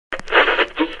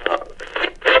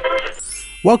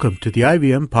Welcome to the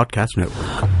IVM Podcast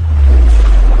Network.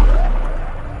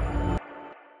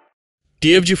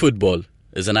 TFG Football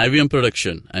is an IVM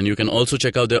production, and you can also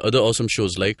check out their other awesome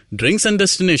shows like Drinks and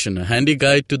Destination, a handy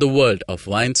guide to the world of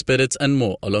wine, spirits and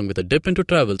more, along with a dip into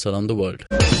travels around the world.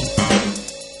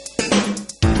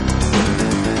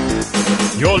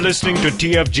 You're listening to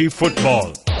TFG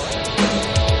Football.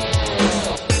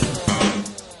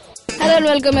 Hello and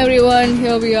welcome everyone.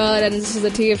 Here we are, and this is the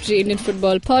TFG Indian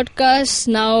Football Podcast.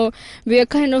 Now we are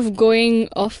kind of going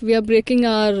off. We are breaking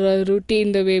our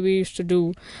routine the way we used to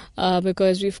do,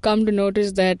 because we've come to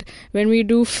notice that when we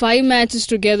do 5 matches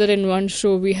together in one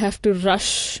show, we have to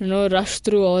rush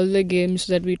through all the games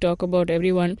that we talk about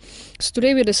everyone. So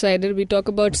today we decided we talk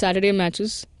about Saturday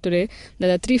matches today.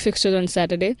 There are 3 fixtures on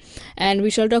Saturday, and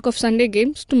we shall talk of Sunday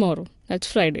games tomorrow. That's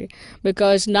Friday,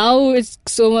 because now it's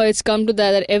come to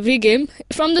that every game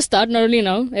from the start, not only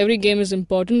now, every game is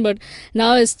important, but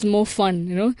now it's more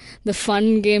fun, the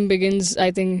fun game begins,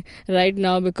 I think, right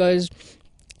now, because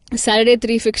Saturday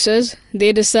 3 fixtures,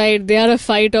 they decide, they are a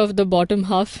fight of the bottom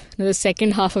half, the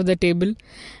second half of the table,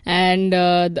 and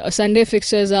the Sunday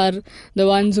fixtures are the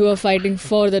ones who are fighting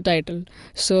for the title.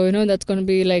 So, that's going to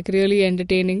be like really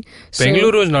entertaining.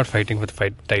 Bengaluru is not fighting for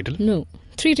the title. No.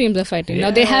 3 teams are fighting. Now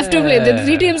they have to play. The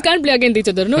 3 teams can't play against each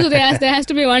other. No, so there has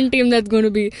to be one team that's going to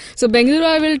be. So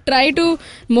Bengaluru will try to.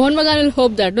 Mohan Bagan will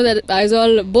hope that. That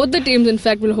Aizawl, both the teams in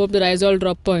fact will hope that Aizawl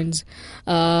drop points.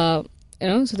 So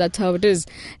that's how it is.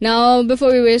 Now,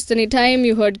 before we waste any time,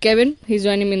 you heard Kevin. He's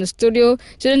joining me in the studio.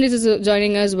 Chiranjit is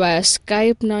joining us via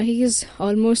Skype. Now he's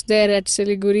almost there at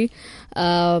Siliguri,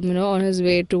 on his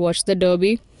way to watch the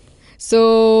derby.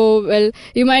 So, well,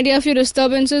 you might hear a few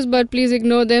disturbances, but please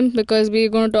ignore them, because we're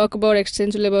going to talk about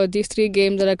extensively about these 3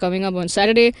 games that are coming up on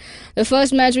Saturday. The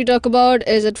first match we talk about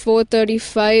is at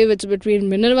 4:35. It's between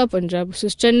Minerva Punjab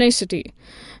versus Chennai City.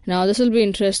 Now, this will be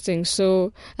interesting.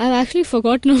 So, I've actually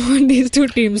forgotten about these 2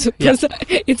 teams. Yeah.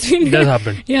 It does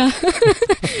happen. Yeah.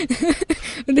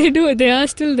 They do. They are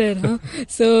still there. Huh?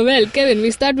 So, well, Kevin,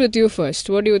 we start with you first.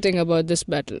 What do you think about this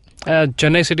battle?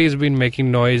 Chennai City has been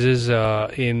making noises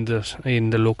in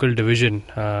the local division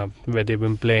where they've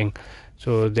been playing.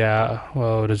 So, they are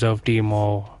a reserve team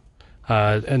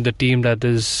and the team that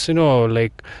is,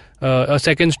 a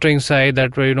second string side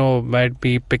that might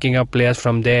be picking up players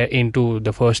from there into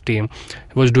the first team.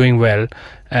 It was doing well,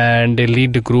 and they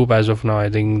lead the group as of now, I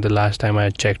think, the last time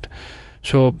I checked.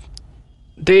 So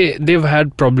they've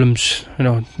had problems.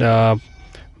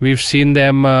 We've seen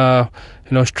them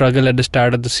struggle at the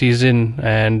start of the season,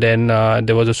 and then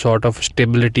there was a sort of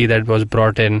stability that was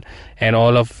brought in, and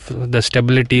all of the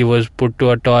stability was put to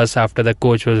a toss after the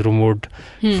coach was removed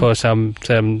for some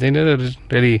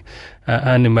really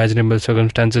unimaginable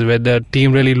circumstances where the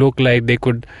team really looked like they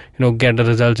could get the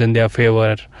results in their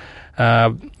favor,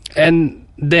 and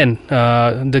then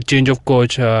the change of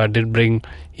coach did bring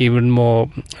even more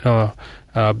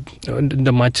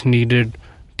the much needed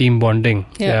team bonding.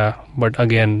 But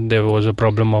again, there was a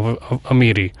problem of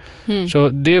Amiri. So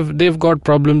they've got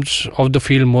problems off the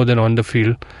field more than on the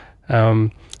field,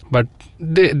 but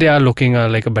they are looking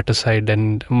like a better side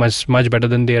and much better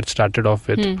than they had started off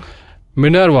with.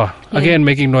 Minerva again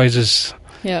making noises.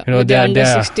 The under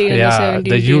 16 and the 17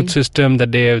 the youth team. system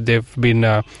that they've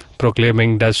been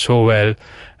proclaiming does so well,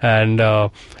 and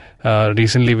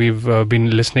recently we've been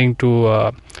listening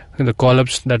to the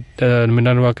call-ups that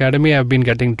Minerva Academy have been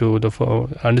getting to the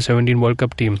under 17 World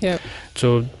Cup team.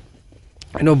 So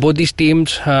both these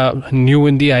teams new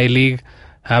in the I-League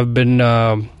have been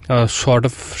sort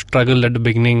of struggled at the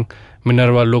beginning.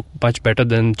 Minerva looked much better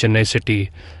than Chennai City.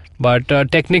 But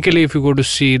technically, if you go to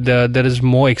see, there is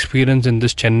more experience in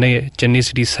this Chennai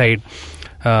City side.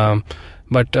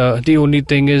 But the only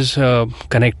thing is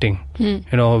connecting.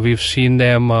 We've seen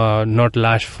them not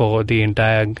last for the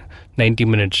entire 90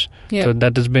 minutes. So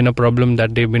that has been a problem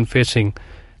that they've been facing.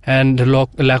 And the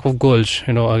lack of goals,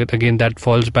 again, that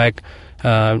falls back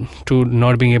to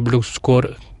not being able to score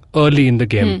early in the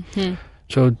game.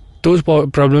 So those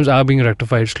problems are being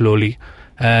rectified slowly.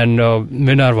 And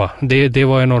Minerva, they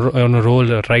were on a roll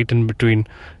right in between.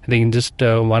 I think in just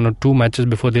 1 or 2 matches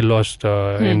before they lost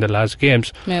in the last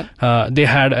games. They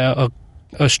had a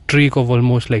streak of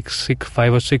almost like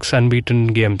 5 or 6 unbeaten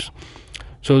games.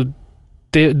 So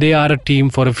they are a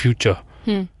team for a future.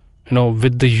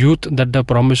 With the youth that the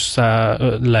promise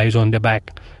lies on their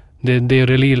back. They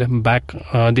really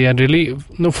they are really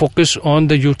focused on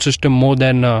the youth system more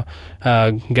than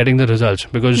getting the results,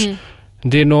 because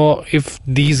they know if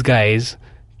these guys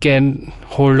can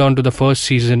hold on to the first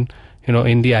season,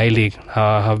 in the I-League,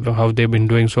 how they've been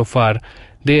doing so far,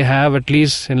 they have at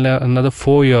least in another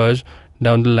 4 years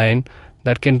down the line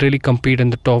that can really compete in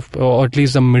the top, or at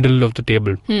least the middle of the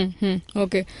table.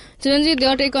 Okay. Chiranjeev,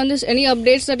 your take on this? Any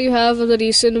updates that you have of the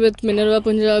recent with Minerva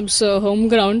Punjab's home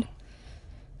ground?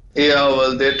 Yeah,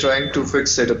 well, they're trying to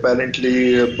fix it.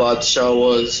 Apparently, Badshah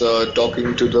was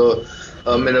talking to the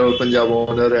Minerva Punjab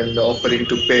owner and offering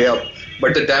to pay up.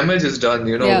 But the damage is done,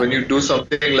 when you do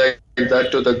something like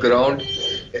that to the ground,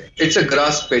 it's a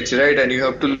grass pitch, right? And you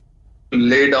have to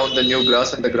lay down the new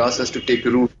grass and the grass has to take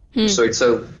root. So it's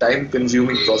a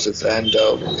time-consuming process and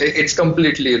it's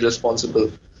completely irresponsible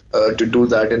to do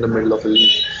that in the middle of a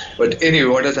league. But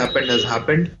anyway, what has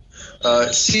happened.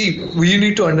 See, we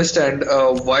need to understand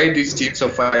why these teams are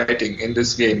fighting in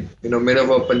this game.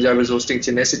 Minerva Punjab is hosting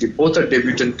Chennai City. Both are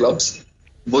debutant clubs.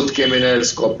 Both came in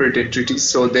as corporate entities,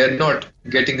 so they're not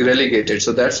getting relegated.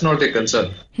 So that's not their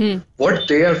concern. What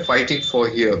they are fighting for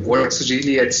here, what's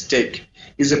really at stake,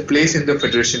 is a place in the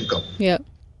Federation Cup. Yeah.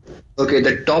 Okay,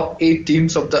 the top 8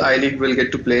 teams of the I-League will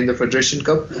get to play in the Federation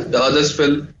Cup. The others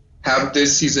will have their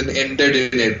season ended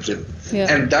in April. Yeah.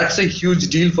 And that's a huge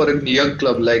deal for a young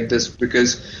club like this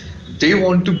because they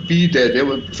want to be there.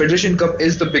 Federation Cup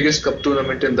is the biggest cup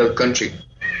tournament in the country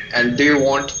and they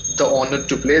want the honor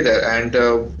to play there. And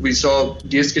we saw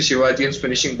DSK Shivajians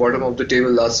finishing bottom of the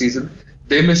table last season.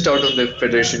 They missed out on the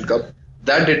Federation Cup.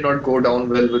 That did not go down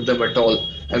well with them at all.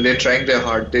 And they're trying their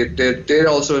hard. They're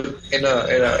also in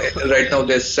a right now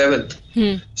they're 7th.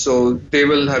 So they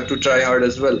will have to try hard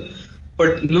as well.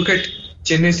 But look at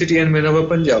Chennai City and Minerva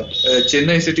Punjab.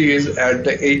 Chennai City is at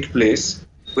the 8th place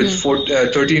with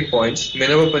 13 points.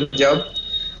 Minerva Punjab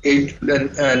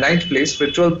 9th place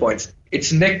with 12 points.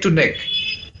 It's neck to neck.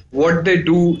 What they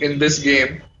do in this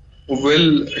game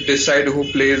will decide who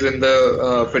plays in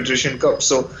the Federation Cup.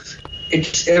 So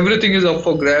everything is up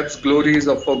for grabs. Glory is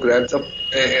up for grabs.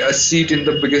 A seat in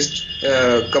the biggest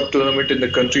cup tournament in the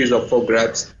country is up for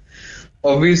grabs.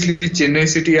 Obviously, Chennai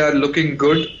City are looking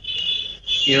good.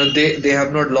 They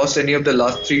have not lost any of the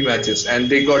last 3 matches, and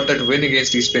they got that win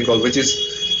against East Bengal, which is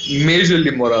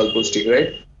majorly morale boosting,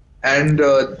 right? And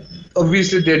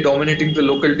obviously, they're dominating the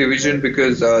local division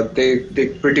because they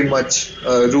pretty much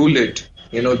rule it.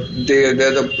 They're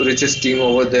the richest team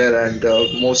over there and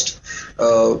most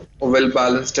well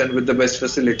balanced and with the best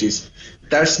facilities.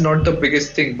 That's not the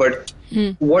biggest thing, but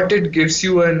what it gives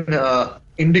you an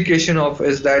indication of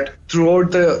is that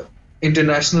throughout the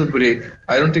international break,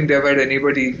 I don't think they've had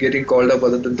anybody getting called up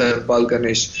other than Dhanpal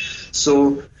Ganesh.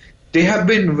 So they have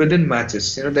been within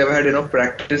matches. They've had enough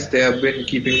practice. They have been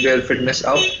keeping their fitness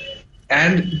up,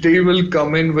 and they will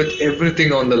come in with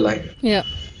everything on the line. Yeah.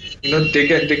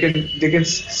 They can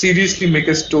seriously make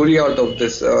a story out of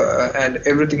this, and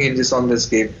everything hinges on this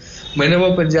game.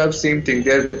 Minerva Punjab, same thing.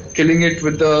 They're killing it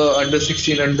with the under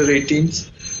 16, under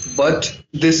 18s, but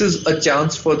this is a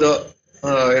chance for the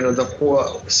the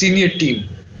whole senior team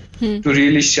to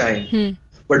really shine.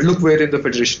 But look, we're in the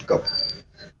Federation Cup.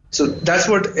 So that's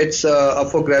what it's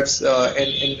up for grabs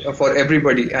for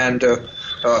everybody. And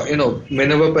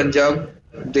Minerva Punjab,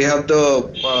 they have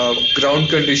the ground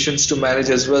conditions to manage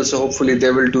as well. So hopefully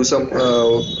they will do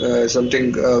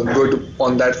something good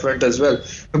on that front as well.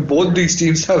 Both these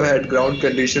teams have had ground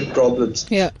condition problems.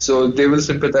 Yeah. So they will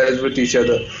sympathize with each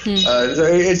other. So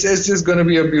it's just going to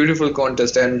be a beautiful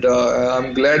contest, and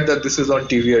I'm glad that this is on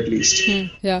TV at least.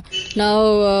 Yeah.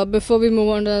 Now, before we move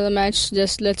on to the match,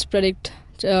 just let's predict.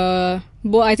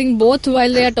 I think both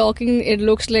while they are talking, it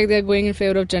looks like they are going in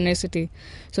favor of Chennai City.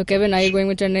 So, Kevin, are you going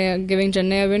with Chennai, giving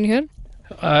Chennai a win here?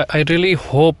 I really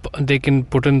hope they can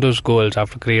put in those goals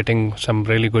after creating some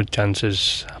really good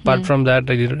chances. Apart from that,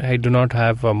 I do not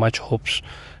have much hopes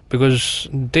because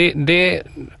they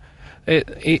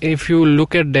if you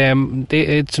look at them,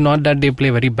 it's not that they play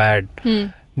very bad.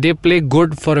 They play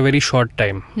good for a very short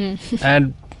time,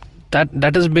 and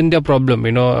that has been their problem.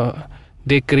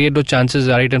 They create those chances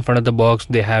right in front of the box.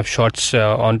 They have shots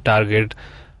on target,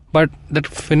 but that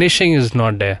finishing is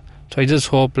not there. So I just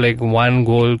hope one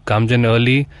goal comes in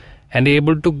early and they're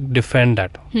able to defend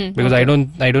that because I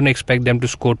don't expect them to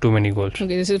score too many goals. Okay,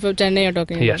 this is for Chennai you're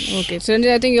talking about. Yes. Okay, so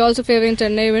I think you're also favoring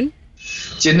Chennai win.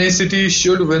 Chennai City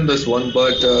should win this one,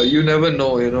 but you never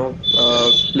know.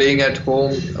 Playing at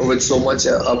home with so much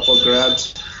up for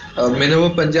grabs. Minerva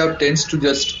Punjab tends to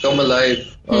just come alive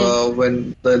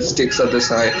when the stakes are this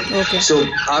high. Okay. So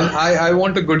I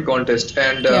want a good contest,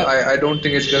 and I don't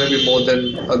think it's going to be more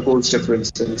than a goals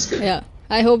difference in this game. Yeah,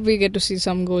 I hope we get to see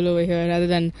some goal over here rather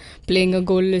than playing a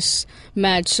goalless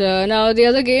match. Now, the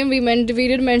other game we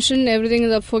did mention everything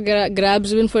is up for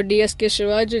grabs even for DSK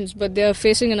Shivajians, but they are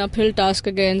facing an uphill task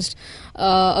against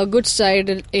a good side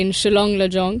in Shillong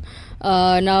Lajong.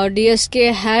 Now,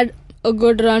 DSK had a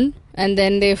good run and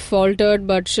then they faltered,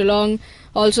 but Shillong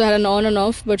also had an on and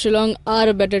off, but Shillong are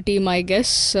a better team, I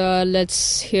guess.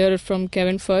 Let's hear it from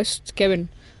Kevin first. Kevin,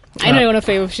 I know you want to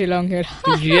favor Shillong here.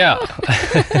 Yeah,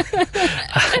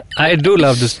 I do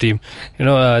love this team.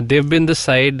 They've been the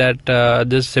side that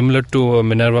just similar to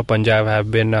Minerva Punjab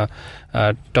have been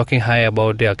talking high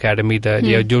about the academy, their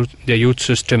youth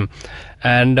system,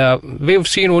 and we've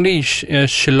seen only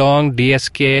Shillong,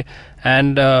 DSK,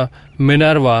 and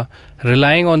Minerva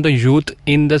relying on the youth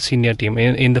in the senior team,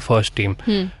 in the first team.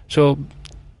 So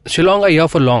Shillong are here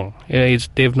for long.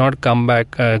 They've not come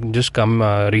back, just come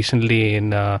recently in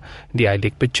the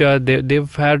I-League picture.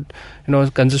 They've had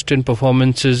consistent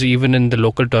performances even in the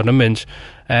local tournaments,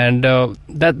 and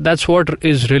that's what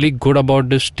is really good about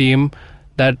this team.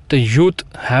 That the youth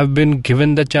have been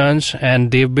given the chance and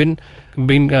they've been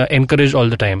encouraged all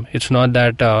the time. It's not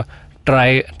that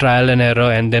trial and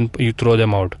error and then you throw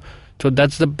them out. So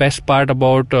that's the best part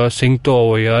about Singto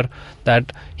over here,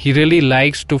 that he really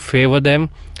likes to favor them.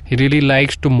 He really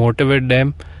likes to motivate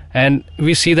them, and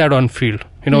we see that on field.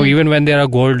 Even when they are a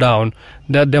goal down,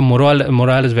 their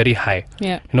morale is very high.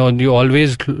 Yeah. You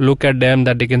always look at them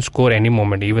that they can score any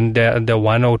moment, even they're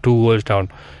 1 or 2 goals down,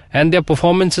 and their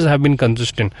performances have been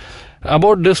consistent.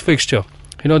 About this fixture,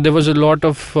 there was a lot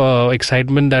of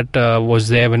excitement that was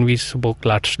there when we spoke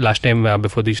last time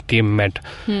before this team met.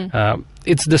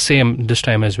 It's the same this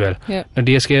time as well. Yeah. The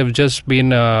DSK have just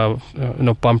been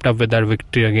pumped up with that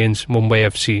victory against Mumbai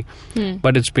FC,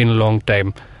 but it's been a long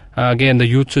time. Again, the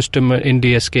youth system in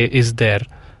DSK is there,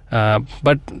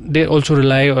 but they also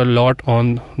rely a lot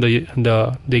on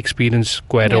the experienced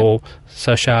Quero,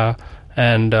 Sasha,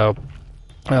 and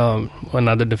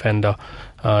another defender,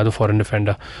 the foreign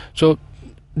defender. So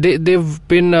they've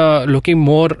been looking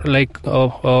more like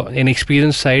an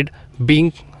experienced side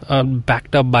being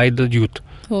backed up by the youth.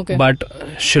 Okay. But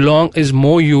Shillong is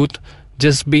more youth,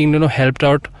 just being helped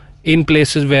out in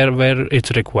places where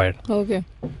it's required. Okay,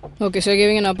 so you're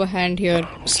giving an upper hand here.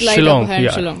 Slight Shillong, upper hand,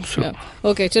 yeah. Shillong. Yeah.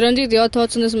 Okay, Chiranjit, your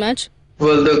thoughts on this match?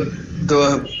 Well,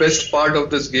 the best part of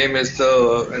this game is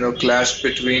the clash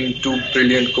between two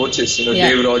brilliant coaches,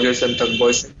 Dave Rogers and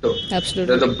Thakboy Singto.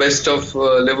 Absolutely. They're the best of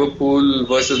Liverpool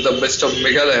versus the best of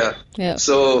Meghalaya. Yeah.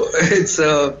 So it's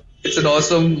an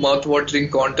awesome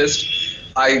mouth-watering contest.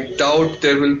 I doubt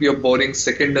there will be a boring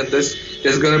second in this.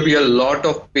 There's going to be a lot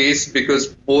of pace because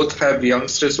both have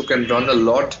youngsters who can run a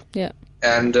lot. Yeah.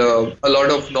 And a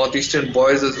lot of northeastern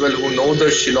boys as well who know the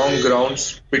Shillong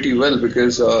grounds pretty well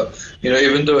because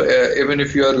even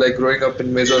if you are like growing up in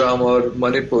Mizoram or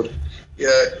Manipur,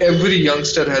 every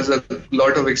youngster has a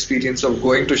lot of experience of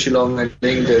going to Shillong and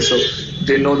playing there, so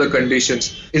they know the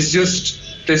conditions. It's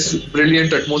just this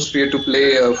brilliant atmosphere to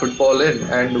play football in,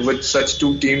 and with such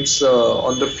two teams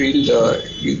on the field,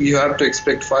 you have to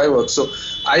expect fireworks. So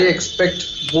I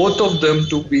expect both of them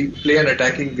to play an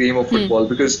attacking game of football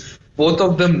because both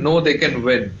of them know they can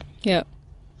win. Yeah.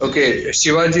 Okay,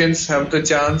 Shivajians have the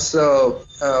chance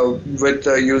with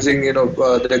using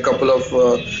the couple of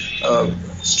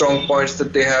strong points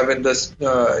that they have in the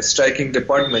striking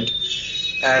department,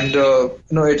 and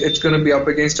it's going to be up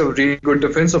against a really good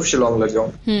defense of Shillong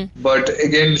Lajong. But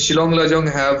again, Shillong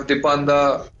Lajong have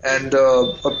Dipanda and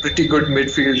a pretty good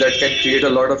midfield that can create a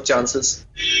lot of chances.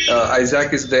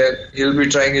 Isaac is there. He'll be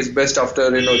trying his best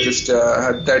after just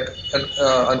had that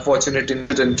unfortunate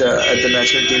incident at the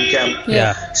national team camp.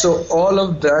 Yeah. So all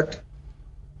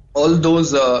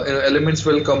those elements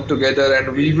will come together,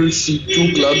 and we will see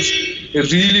two clubs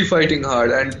really fighting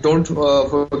hard. And don't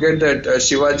forget that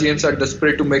Shivajians are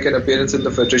desperate to make an appearance in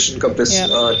the Federation Cup this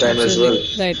time as well.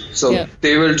 Right. So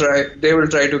they will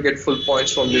try to get full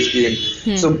points from this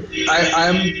game. So I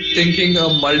am thinking a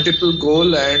multiple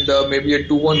goal and maybe a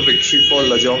 2-1 victory for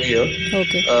Lajong here.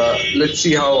 Okay. Let's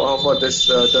see how far this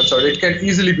turns out. It can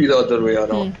easily be the other way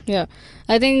around. Yeah.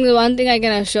 I think the one thing I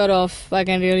can I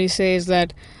can really say is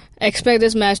that expect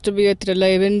this match to be a thriller,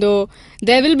 even though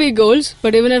there will be goals,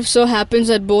 but even if so happens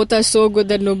that both are so good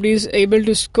that nobody is able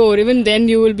to score, even then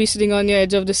you will be sitting on your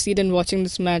edge of the seat and watching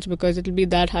this match because it will be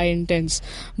that high intense.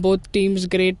 Both teams,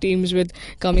 great teams with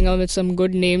coming out with some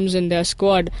good names in their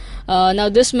squad. Now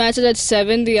this match is at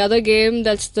 7. The other game,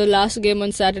 that's the last game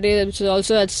on Saturday, which is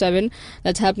also at 7.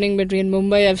 That's happening between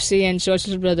Mumbai FC and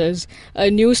Churchill Brothers. A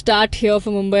new start here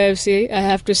for Mumbai FC, I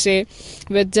have to say.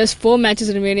 With just 4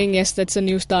 matches remaining, yes, that's a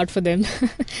new start for them.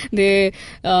 The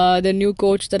new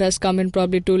coach that has come in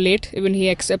probably too late. Even he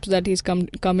accepts that he's come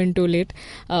in too late.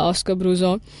 Oscar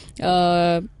Bruzon.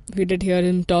 We did hear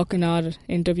him talk in our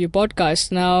interview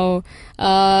podcast. Now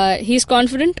he's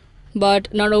confident, but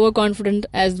not overconfident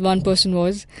as one person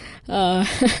was.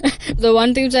 The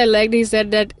one thing which I liked, he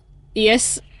said that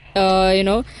yes,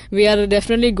 we are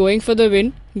definitely going for the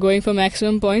win, going for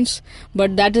maximum points,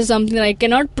 but that is something that I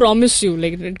cannot promise you.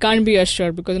 Like, it can't be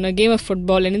assured, because in a game of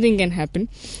football anything can happen,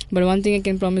 but one thing I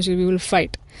can promise you, we will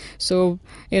fight. So,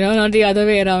 not the other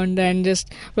way around, and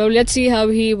just probably let's see how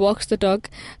he walks the talk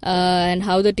and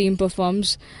how the team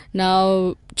performs.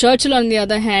 Now, Churchill on the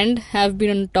other hand have been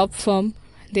on top form.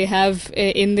 They have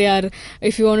in their,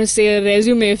 if you want to say a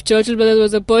resume, if Churchill Brothers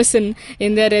was a person,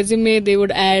 in their resume they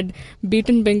would add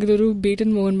beaten Bengaluru,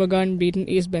 beaten Mohun Bagan, beaten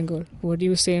East Bengal. What do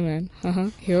you say, man?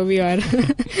 Here we are.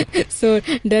 So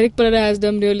Derek Pereira has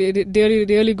done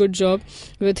really good job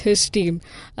with his team.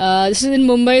 This is in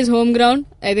Mumbai's home ground.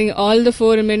 I think all the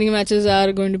 4 remaining matches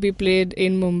are going to be played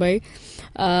in Mumbai.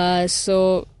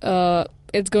 So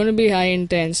it's going to be high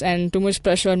intense and too much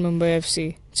pressure on Mumbai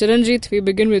FC. Chiranjit, we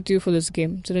begin with you for this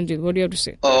game. Chiranjit, what do you have to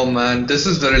say? Oh man, this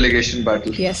is the relegation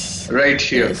battle. Yes. Right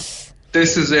here. Yes.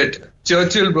 This is it.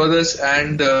 Churchill Brothers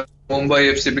and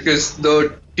Mumbai FC, because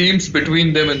the teams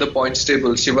between them in the points table,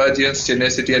 Shivajians, Chennai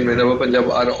City and Minerva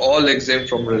Punjab, are all exempt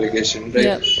from relegation, right?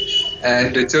 Yep.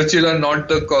 And Churchill are not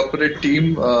the corporate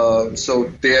team,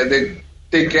 so they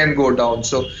can go down.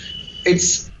 So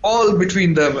it's all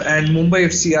between them, and Mumbai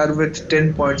FC are with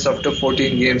 10 points after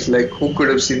 14 games. Like, who could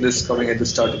have seen this coming at the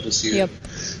start of the season? Yep.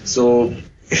 So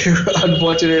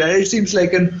unfortunate, and it seems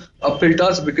like an uphill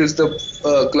task, because the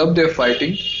club they're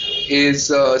fighting is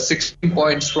 16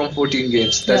 points from 14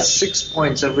 games. That's 6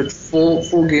 points, and with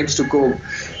four games to go.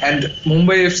 And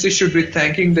Mumbai FC should be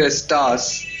thanking their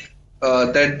stars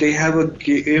that they have a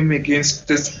game against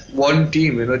this one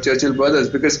team, Churchill Brothers,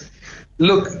 because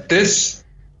look, this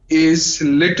is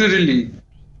literally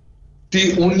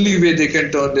the only way they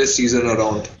can turn their season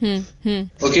around.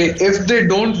 Okay, if they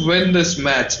don't win this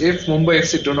match, if Mumbai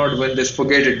FC do not win this,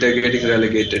 forget it, they're getting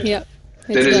relegated. Yeah,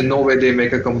 there is no way they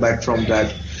make a comeback from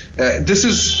that. This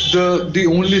is the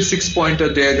only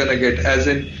 6-pointer they're gonna get, as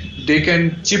in they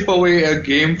can chip away a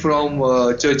game from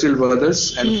Churchill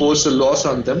Brothers and force a loss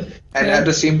on them, and at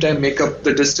the same time make up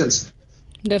the distance.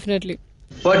 Definitely.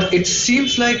 But it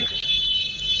seems like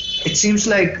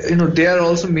they are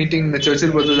also meeting the Churchill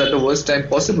Brothers at the worst time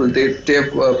possible. They've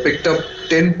picked up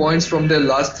 10 points from their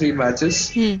last 4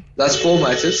 matches, and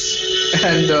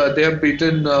they have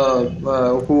beaten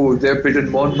They have beaten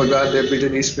Mohun Bagan, they have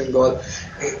beaten East Bengal.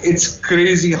 It's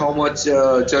crazy how much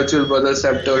Churchill Brothers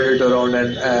have turned it around,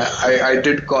 and I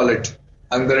did call it.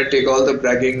 I'm going to take all the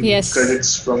bragging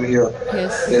credits from here.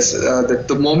 Yes.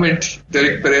 The moment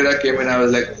Derek Pereira came in, I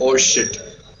was like, oh shit.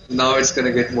 Now it's going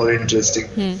to get more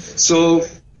interesting. So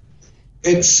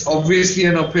it's obviously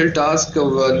an uphill task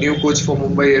of a new coach for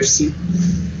Mumbai FC.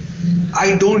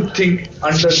 I don't think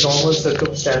under normal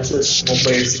circumstances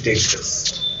Mumbai FC takes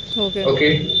this.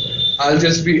 Okay. I'll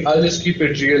just keep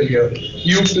it real here.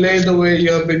 You play the way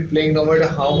you have been playing, no matter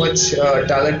how much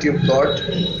talent you've got.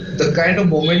 The kind of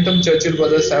momentum Churchill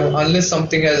Brothers have, unless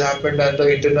something has happened and the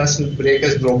international break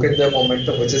has broken their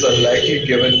momentum, which is unlikely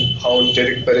given how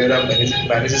Derek Pereira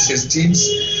manages his teams,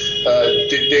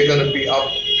 they're going to be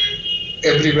up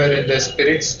everywhere in their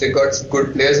spirits. They got some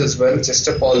good players as well.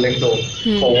 Chester Paul Lindo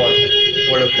for one.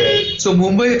 What a player. So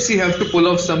Mumbai FC have to pull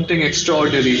off something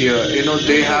extraordinary here.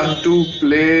 They have to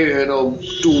play to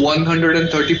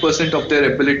 130% of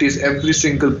their abilities, every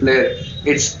single player.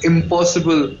 It's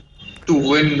impossible to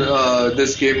win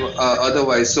this game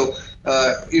otherwise. So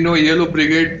Yellow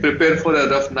Brigade, prepare for a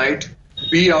rough night.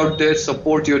 Be out there,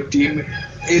 support your team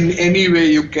in any way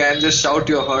you can. Just shout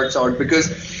your hearts out, because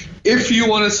if you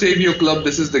want to save your club,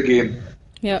 this is the game.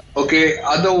 Yeah. Okay.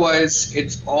 Otherwise,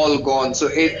 it's all gone. So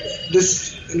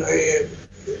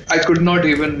I could not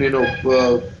even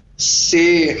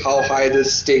say how high the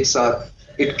stakes are.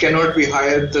 It cannot be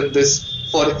higher than this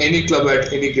for any club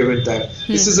at any given time.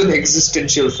 This is an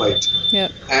existential fight. Yeah.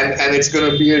 And it's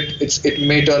going to be it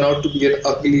may turn out to be an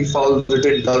ugly,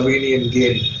 foul-ridden Darwinian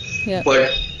game. Yeah.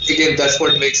 But again, that's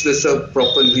what makes this a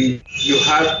proper league. You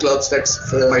have clubs that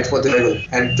fight for the level,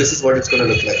 and this is what it's going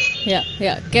to look like.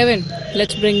 Yeah. Kevin,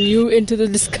 let's bring you into the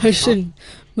discussion.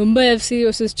 Mumbai FC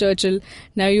versus Churchill.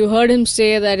 Now, you heard him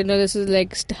say that this is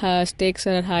like stakes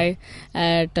are high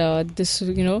at this.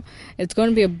 It's going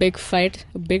to be a big fight,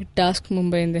 a big task.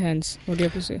 Mumbai in the hands. What do you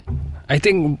have to say? I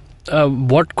think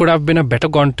what could have been a better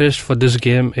contest for this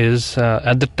game is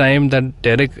at the time that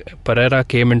Derek Pereira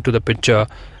came into the picture.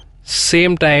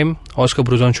 Same time, Oscar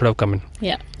Bruzon should have come in.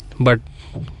 Yeah. But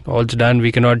all's done.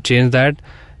 We cannot change that.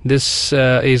 This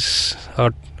is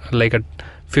like a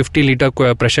 50-liter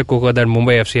pressure cooker that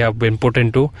Mumbai FC have been put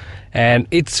into, and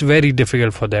it's very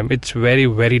difficult for them. It's very,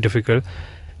 very difficult.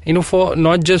 For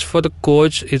not just for the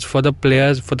coach, it's for the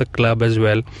players, for the club as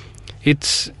well.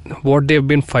 it's what they've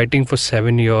been fighting for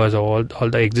 7 years, all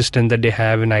the existence that they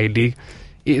have in I-League.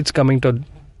 It's coming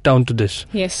down to this.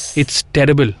 Yes. It's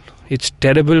terrible. It's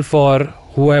terrible for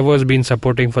whoever's been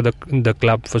supporting for the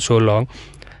club for so long,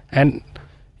 and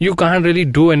you can't really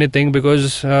do anything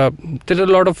because there's a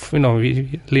lot of,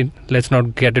 let's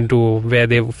not get into where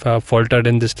they've faltered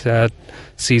in this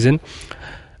season.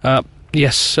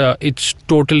 Yes, it's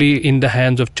totally in the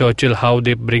hands of Churchill how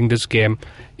they bring this game.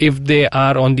 If they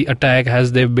are on the attack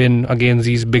as they've been against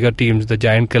these bigger teams, the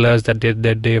giant killers that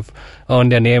they've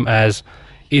earned their name as,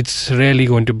 it's really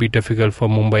going to be difficult for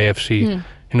Mumbai FC.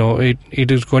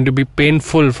 It is going to be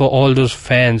painful for all those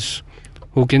fans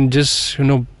who can just,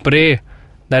 pray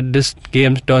that this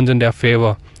game turns in their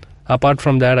favor. Apart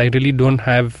from that, I really don't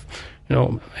have,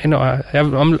 I'm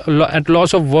at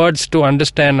loss of words to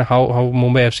understand how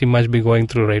Mumbai FC must be going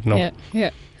through right now.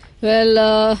 Yeah.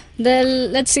 Well,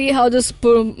 then let's see how this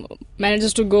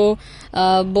manages to go.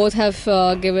 Both have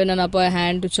given an upper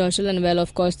hand to Churchill, and well,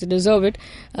 of course, they deserve it.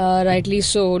 Rightly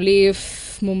so. Only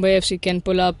if Mumbai FC can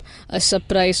pull up a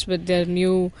surprise with their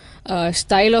new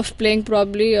style of playing,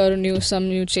 probably, or some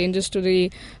new changes to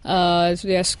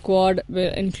their squad,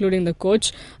 including the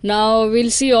coach. Now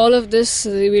we'll see all of this.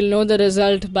 We'll know the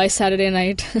result by Saturday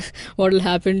night. What will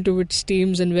happen to which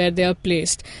teams and where they are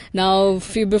placed. Now,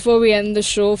 before we end the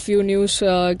show, few news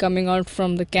coming out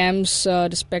from the camps,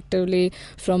 respectively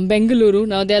from Bengaluru.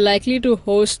 Now they are likely to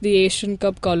host the Asian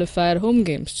Cup qualifier home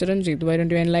games. Chiranjeev, why don't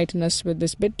you enlighten us with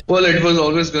this bit? Well, it was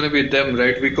always going to be them,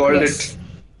 right? We called it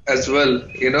as well,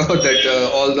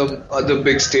 that all the other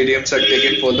big stadiums are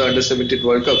taken for the Under-17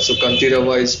 World Cup. So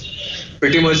Kantirava is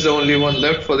pretty much the only one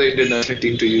left for the Indian national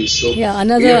team to use. So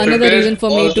another reason for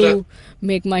me to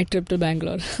make my trip to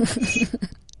Bangalore.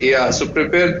 Yeah, so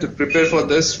prepare for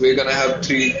this. We're gonna have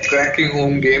 3 cracking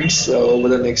home games over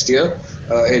the next year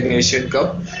in Asian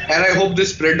Cup, and I hope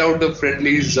this spread out the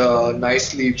friendlies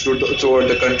nicely throughout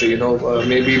the country.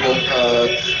 Maybe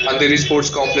Andheri Sports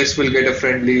Complex will get a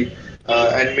friendly,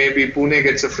 and maybe Pune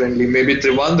gets a friendly. Maybe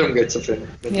Trivandrum gets a friendly.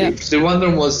 Yeah.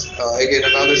 Trivandrum was again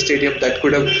another stadium that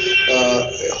could have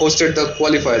hosted the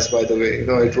qualifiers. By the way,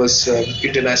 it was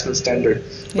international standard.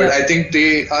 But I think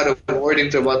they are avoiding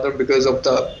Trivandrum because of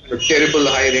the terrible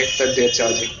high rent that they are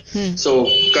charging. So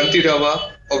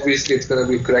Kantirava, obviously, it's going to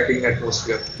be cracking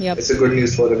atmosphere. Yep. It's a good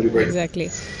news for everybody. Exactly.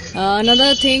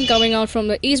 Another thing coming out from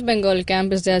the East Bengal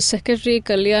camp is their secretary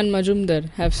Kalyan Majumdar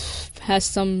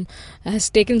has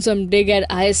taken some dig at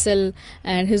ISL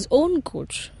and his own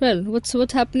coach. Well, what's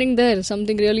happening there?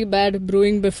 Something really bad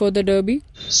brewing before the derby?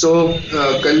 So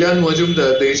Kalyan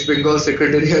Majumdar, the East Bengal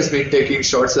secretary, has been taking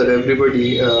shots at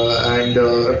everybody, and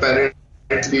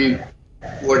apparently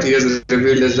what he has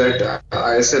revealed is that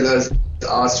ISL has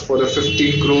asked for a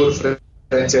 15 crore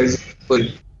franchise.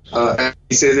 And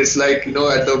he says it's like,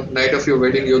 at the night of your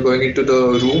wedding, you're going into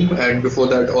the room, and before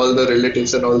that, all the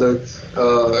relatives and all the,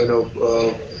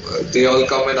 they all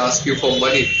come and ask you for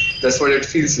money. That's what it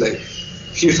feels like,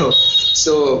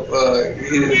 So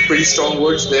he pretty strong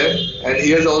words there, and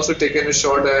he has also taken a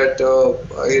shot at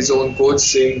his own coach,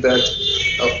 saying that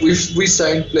we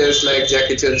signed players like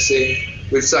Jackie Chan Singh,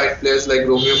 we've signed players like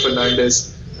Romeo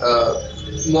Fernandez.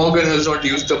 Morgan has not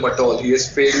used them at all. He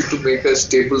has failed to make a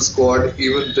stable squad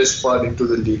even this far into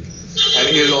the league. And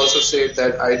he has also said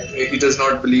that he does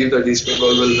not believe that East Bengal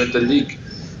will win the league.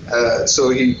 So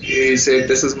he said,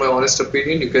 this is my honest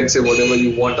opinion. You can say whatever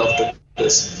you want after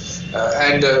this.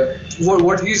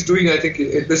 What he's doing, I think,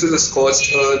 this is a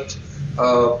scorched earth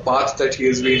path that he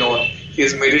has been on. He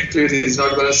has made it clear he's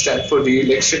not going to stand for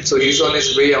re-election. So he's on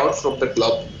his way out from the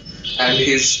club. And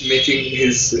he's making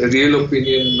his real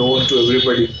opinion known to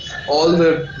everybody. All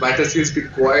the matters he's been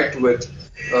quiet with,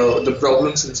 the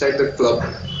problems inside the club,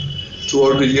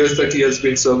 throughout the years that he has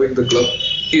been serving the club,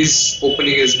 he's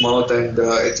opening his mouth, and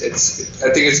I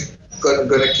think it's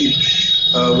gonna keep.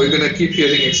 We're gonna keep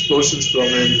hearing explosions from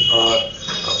him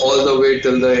all the way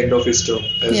till the end of his term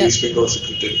as East Bengal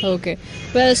secretary. Okay.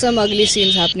 Well, some ugly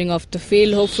scenes happening off the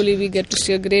field. Hopefully, we get to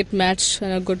see a great match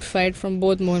and a good fight from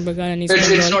both Mohun Bagan and East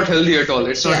Bengal. It's not healthy at all.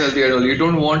 It's not healthy at all. You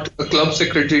don't want a club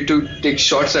secretary to take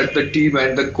shots at the team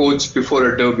and the coach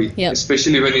before a derby,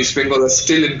 especially when East Bengal are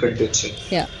still in contention.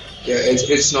 Yeah,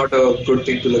 it's not a good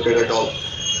thing to look at all.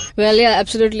 Well, yeah,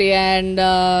 absolutely. And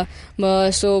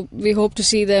So we hope to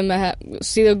see them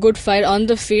see a good fight on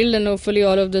the field, and hopefully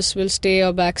all of this will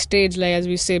stay backstage, like as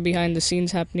we say, behind the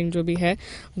scenes happening jo bhi hai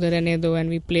udhar rehne do, and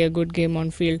we play a good game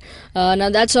on field. Now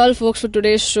that's all, folks, for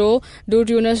today's show. Do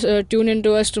tune in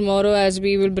to us tomorrow as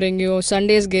we will bring you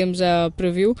Sunday's games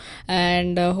preview,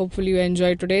 and hopefully you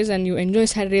enjoy today's and you enjoy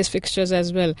Saturday's fixtures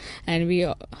as well. And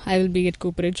I will be at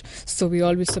Cooperage, so we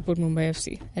always support Mumbai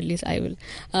FC. At least I will.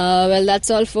 Well, that's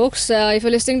all, folks. If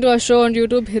you're listening to our show on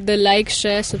YouTube, hit the like,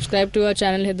 share, subscribe to our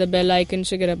channel, hit the bell icon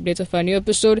to get updates of our new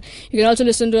episode. You can also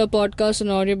listen to our podcast on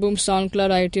Audioboom,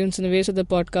 SoundCloud, iTunes, and the various other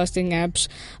podcasting apps.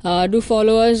 Do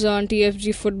follow us on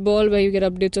TFG Football, where you get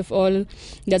updates of all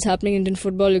that's happening in Indian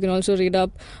football. You can also read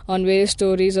up on various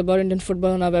stories about Indian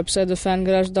football on our website,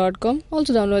 thefangarage.com.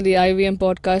 Also download the IVM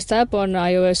podcast app on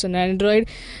iOS and Android.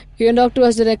 You can talk to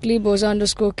us directly,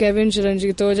 Boza_Kevin,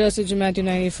 Chiranjit Oja, Siju Matthew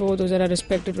 94. Those are our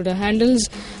respective Twitter handles.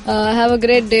 Have a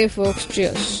great day, folks.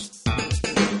 Cheers.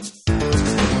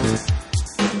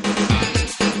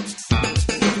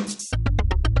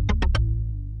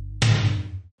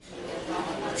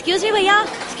 Excuse me भैया,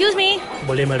 excuse me.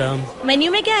 बोलिए madam.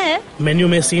 Menu में क्या है? Menu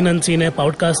में scene unseen है,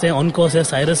 podcast है, on course है,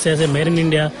 Cyrus है, made in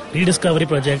India, rediscovery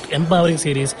project, empowering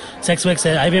series, sex wax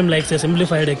है, IVM लाइक्स है,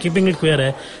 सिंप्लीफाइड है, कीपिंग इट क्वियर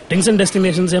है, ड्रिंक्स एंड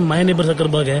डेस्टिनेशंस है, माय नेबर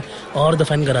जकरबर्ग है और द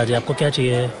फैन गराज है. आपको क्या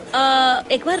चाहिए?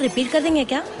 एक बार रिपीट कर देंगे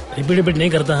क्या? रिपीट नहीं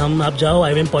करता हम. आप जाओ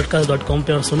IVMpodcast.com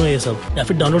पे और सुनो ये सब, या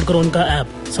फिर डाउनलोड करो उनका ऐप.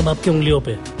 सब आपकी उंगलियों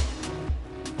पे.